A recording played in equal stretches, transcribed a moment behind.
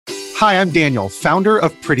Hi, I'm Daniel, founder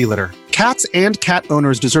of Pretty Litter. Cats and cat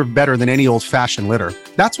owners deserve better than any old-fashioned litter.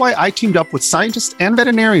 That's why I teamed up with scientists and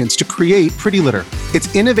veterinarians to create Pretty Litter.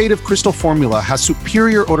 Its innovative crystal formula has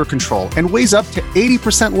superior odor control and weighs up to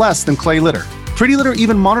 80% less than clay litter. Pretty Litter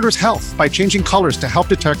even monitors health by changing colors to help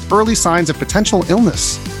detect early signs of potential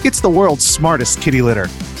illness. It's the world's smartest kitty litter.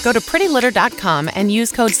 Go to prettylitter.com and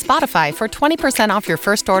use code SPOTIFY for 20% off your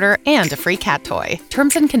first order and a free cat toy.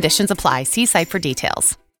 Terms and conditions apply. See site for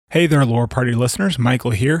details. Hey there, Lore Party listeners.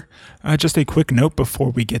 Michael here. Just a quick note before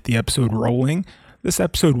we get the episode rolling. This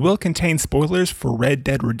episode will contain spoilers for Red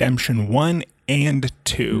Dead Redemption 1 and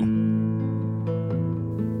 2.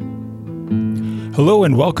 Hello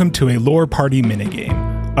and welcome to a Lore Party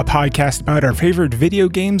minigame, a podcast about our favorite video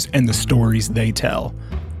games and the stories they tell.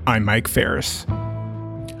 I'm Mike Ferris.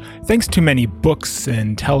 Thanks to many books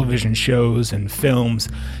and television shows and films,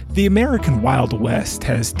 the American Wild West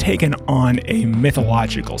has taken on a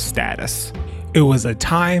mythological status. It was a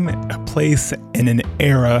time, a place, and an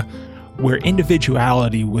era where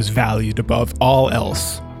individuality was valued above all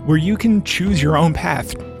else, where you can choose your own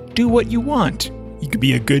path, do what you want. You could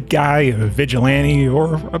be a good guy, a vigilante,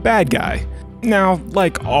 or a bad guy. Now,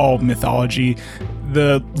 like all mythology,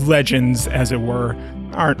 the legends, as it were,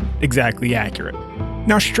 aren't exactly accurate.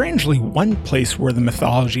 Now, strangely, one place where the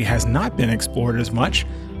mythology has not been explored as much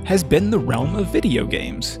has been the realm of video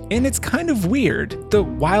games. And it's kind of weird. The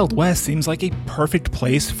Wild West seems like a perfect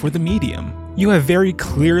place for the medium. You have very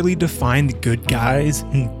clearly defined good guys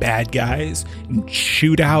and bad guys, and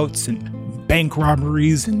shootouts and bank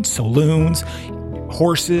robberies and saloons,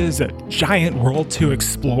 horses, a giant world to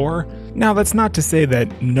explore. Now, that's not to say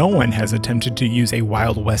that no one has attempted to use a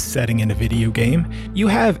Wild West setting in a video game. You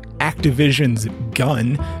have Activision's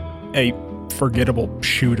Gun, a forgettable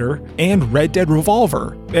shooter, and Red Dead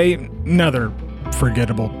Revolver, another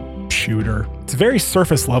forgettable shooter. It's very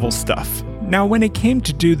surface level stuff. Now, when it came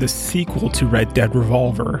to do the sequel to Red Dead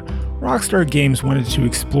Revolver, Rockstar Games wanted to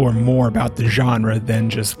explore more about the genre than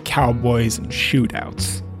just cowboys and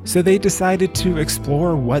shootouts. So they decided to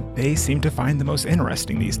explore what they seem to find the most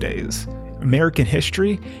interesting these days: American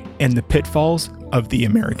history and the pitfalls of the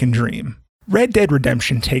American dream. Red Dead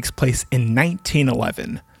Redemption takes place in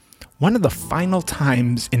 1911, one of the final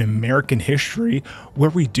times in American history where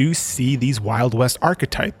we do see these Wild West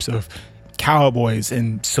archetypes of cowboys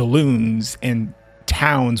and saloons and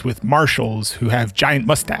towns with marshals who have giant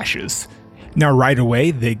mustaches. Now, right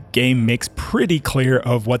away, the game makes pretty clear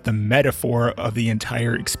of what the metaphor of the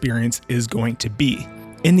entire experience is going to be.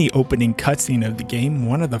 In the opening cutscene of the game,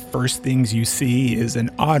 one of the first things you see is an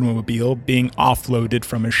automobile being offloaded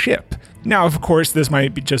from a ship. Now, of course, this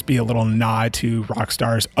might just be a little nod to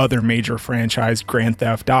Rockstar's other major franchise, Grand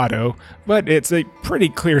Theft Auto, but it's a pretty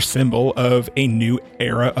clear symbol of a new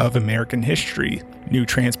era of American history. New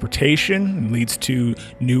transportation leads to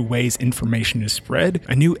new ways information is spread,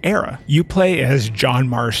 a new era. You play as John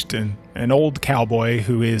Marston, an old cowboy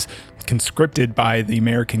who is conscripted by the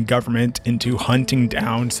American government into hunting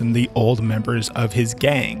down some of the old members of his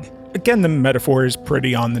gang. Again, the metaphor is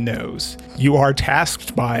pretty on the nose. You are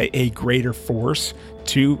tasked by a greater force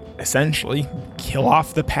to essentially kill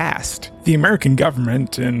off the past. The American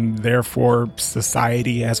government, and therefore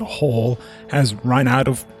society as a whole, has run out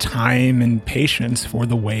of time and patience for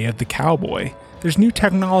the way of the cowboy. There's new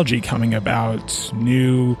technology coming about,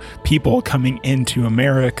 new people coming into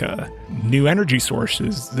America, new energy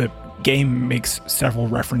sources. The game makes several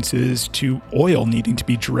references to oil needing to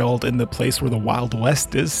be drilled in the place where the Wild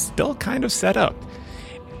West is still kind of set up.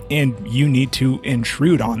 And you need to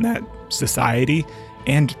intrude on that society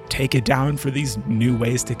and take it down for these new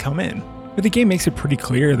ways to come in. But the game makes it pretty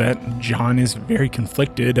clear that John is very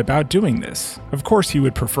conflicted about doing this. Of course, he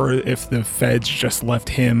would prefer if the feds just left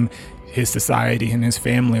him, his society, and his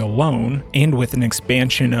family alone. And with an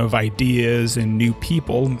expansion of ideas and new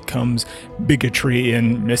people comes bigotry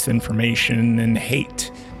and misinformation and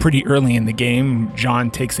hate. Pretty early in the game, John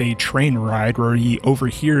takes a train ride where he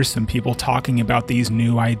overhears some people talking about these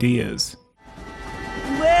new ideas.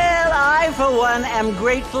 Well, I, for one, am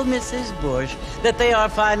grateful, Mrs. Bush, that they are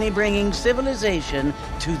finally bringing civilization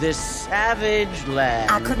to this savage land.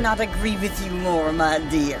 I could not agree with you more, my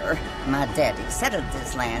dear. My daddy settled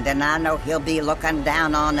this land, and I know he'll be looking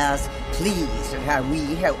down on us, pleased at how we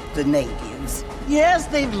help the natives. Yes,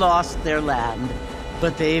 they've lost their land,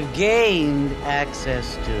 but they've gained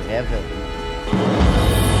access to heaven.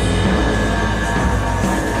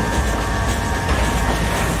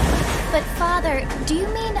 But Father, do you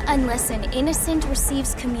mean unless an innocent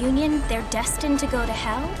receives communion, they're destined to go to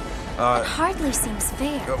hell? It hardly seems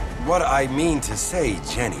fair. What I mean to say,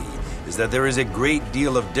 Jenny, is that there is a great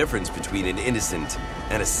deal of difference between an innocent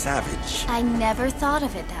and a savage. I never thought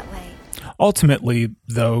of it that way. Ultimately,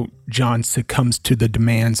 though, John succumbs to the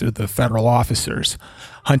demands of the federal officers,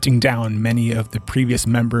 hunting down many of the previous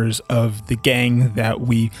members of the gang that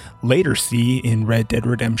we later see in Red Dead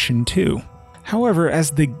Redemption 2. However,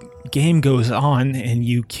 as the game goes on and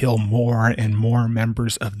you kill more and more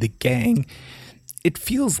members of the gang, it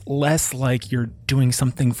feels less like you're doing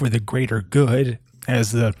something for the greater good,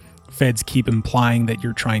 as the feds keep implying that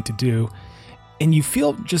you're trying to do, and you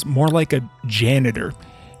feel just more like a janitor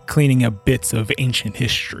cleaning up bits of ancient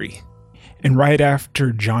history. And right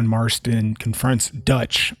after John Marston confronts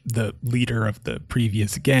Dutch, the leader of the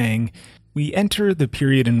previous gang, we enter the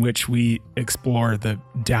period in which we explore the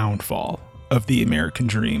downfall of the American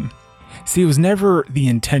dream. See, it was never the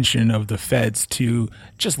intention of the feds to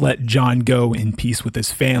just let John go in peace with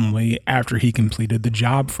his family after he completed the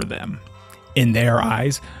job for them. In their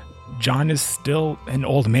eyes, John is still an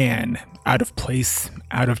old man, out of place,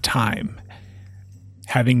 out of time,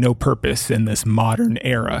 having no purpose in this modern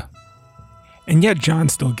era. And yet John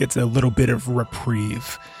still gets a little bit of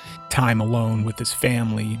reprieve, time alone with his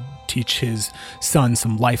family, teach his son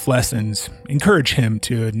some life lessons, encourage him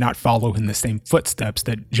to not follow in the same footsteps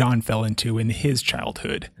that John fell into in his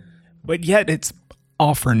childhood. But yet it's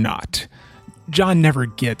all for naught. John never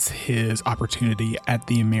gets his opportunity at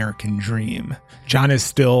the American dream. John is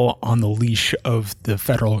still on the leash of the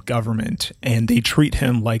federal government, and they treat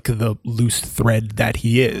him like the loose thread that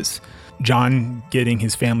he is. John, getting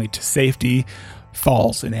his family to safety,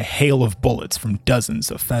 falls in a hail of bullets from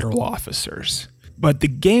dozens of federal officers. But the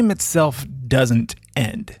game itself doesn't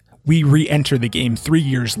end. We re-enter the game 3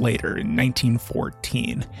 years later in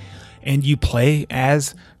 1914, and you play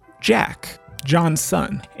as Jack, John's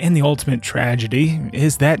son. And the ultimate tragedy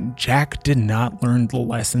is that Jack did not learn the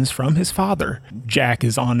lessons from his father. Jack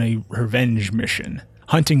is on a revenge mission,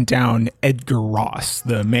 hunting down Edgar Ross,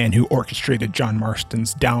 the man who orchestrated John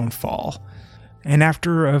Marston's downfall. And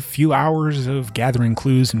after a few hours of gathering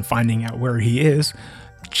clues and finding out where he is,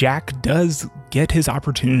 Jack does get his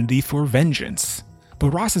opportunity for vengeance.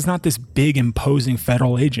 But Ross is not this big, imposing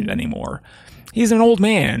federal agent anymore. He's an old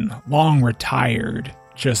man, long retired,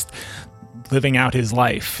 just living out his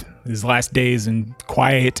life, his last days in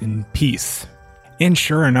quiet and peace. And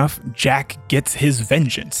sure enough, Jack gets his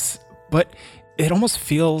vengeance. But it almost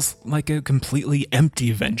feels like a completely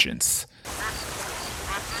empty vengeance.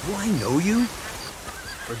 Do I know you?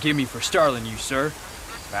 Forgive me for startling you, sir.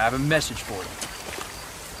 I have a message for you.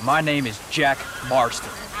 My name is Jack Marston.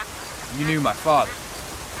 You knew my father.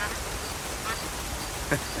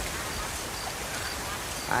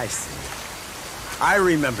 I see. I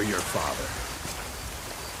remember your father.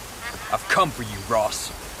 I've come for you,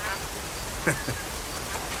 Ross.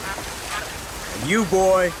 And you,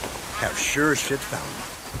 boy, have sure shit found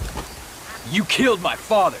me. You killed my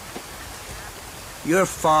father. Your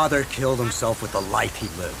father killed himself with the life he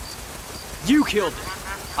lived. You killed him.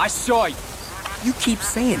 I saw you. You keep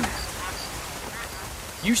saying that.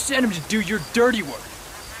 You sent him to do your dirty work.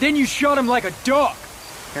 Then you shot him like a dog.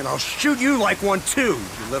 And I'll shoot you like one too,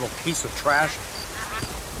 you little piece of trash.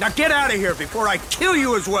 Now get out of here before I kill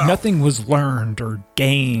you as well. Nothing was learned or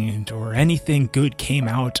gained or anything good came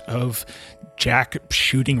out of Jack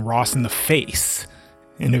shooting Ross in the face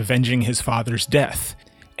and avenging his father's death.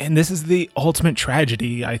 And this is the ultimate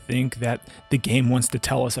tragedy, I think, that the game wants to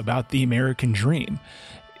tell us about the American dream.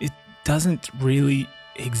 It doesn't really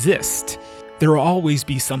exist. There will always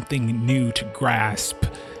be something new to grasp,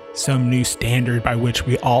 some new standard by which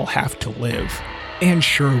we all have to live. And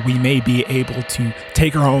sure, we may be able to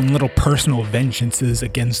take our own little personal vengeances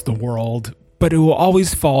against the world, but it will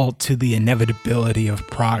always fall to the inevitability of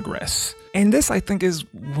progress. And this, I think, is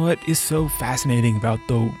what is so fascinating about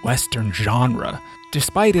the Western genre.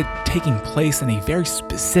 Despite it taking place in a very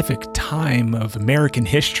specific time of American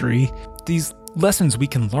history, these lessons we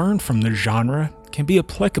can learn from the genre can be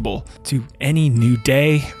applicable to any new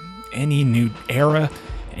day, any new era,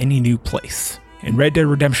 any new place. And Red Dead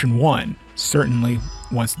Redemption 1 certainly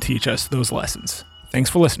wants to teach us those lessons. Thanks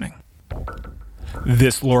for listening.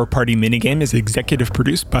 This Lore Party minigame is executive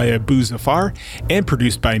produced by Abu Zafar and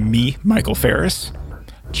produced by me, Michael Ferris.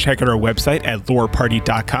 Check out our website at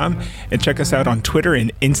loreparty.com and check us out on Twitter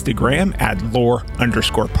and Instagram at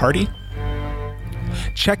lore_party.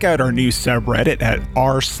 Check out our new subreddit at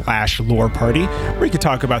r/loreparty, where you can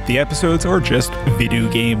talk about the episodes or just video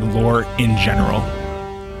game lore in general.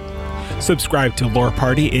 Subscribe to Lore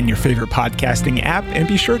Party in your favorite podcasting app, and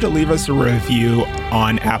be sure to leave us a review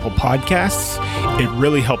on Apple Podcasts. It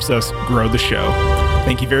really helps us grow the show.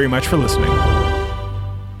 Thank you very much for listening.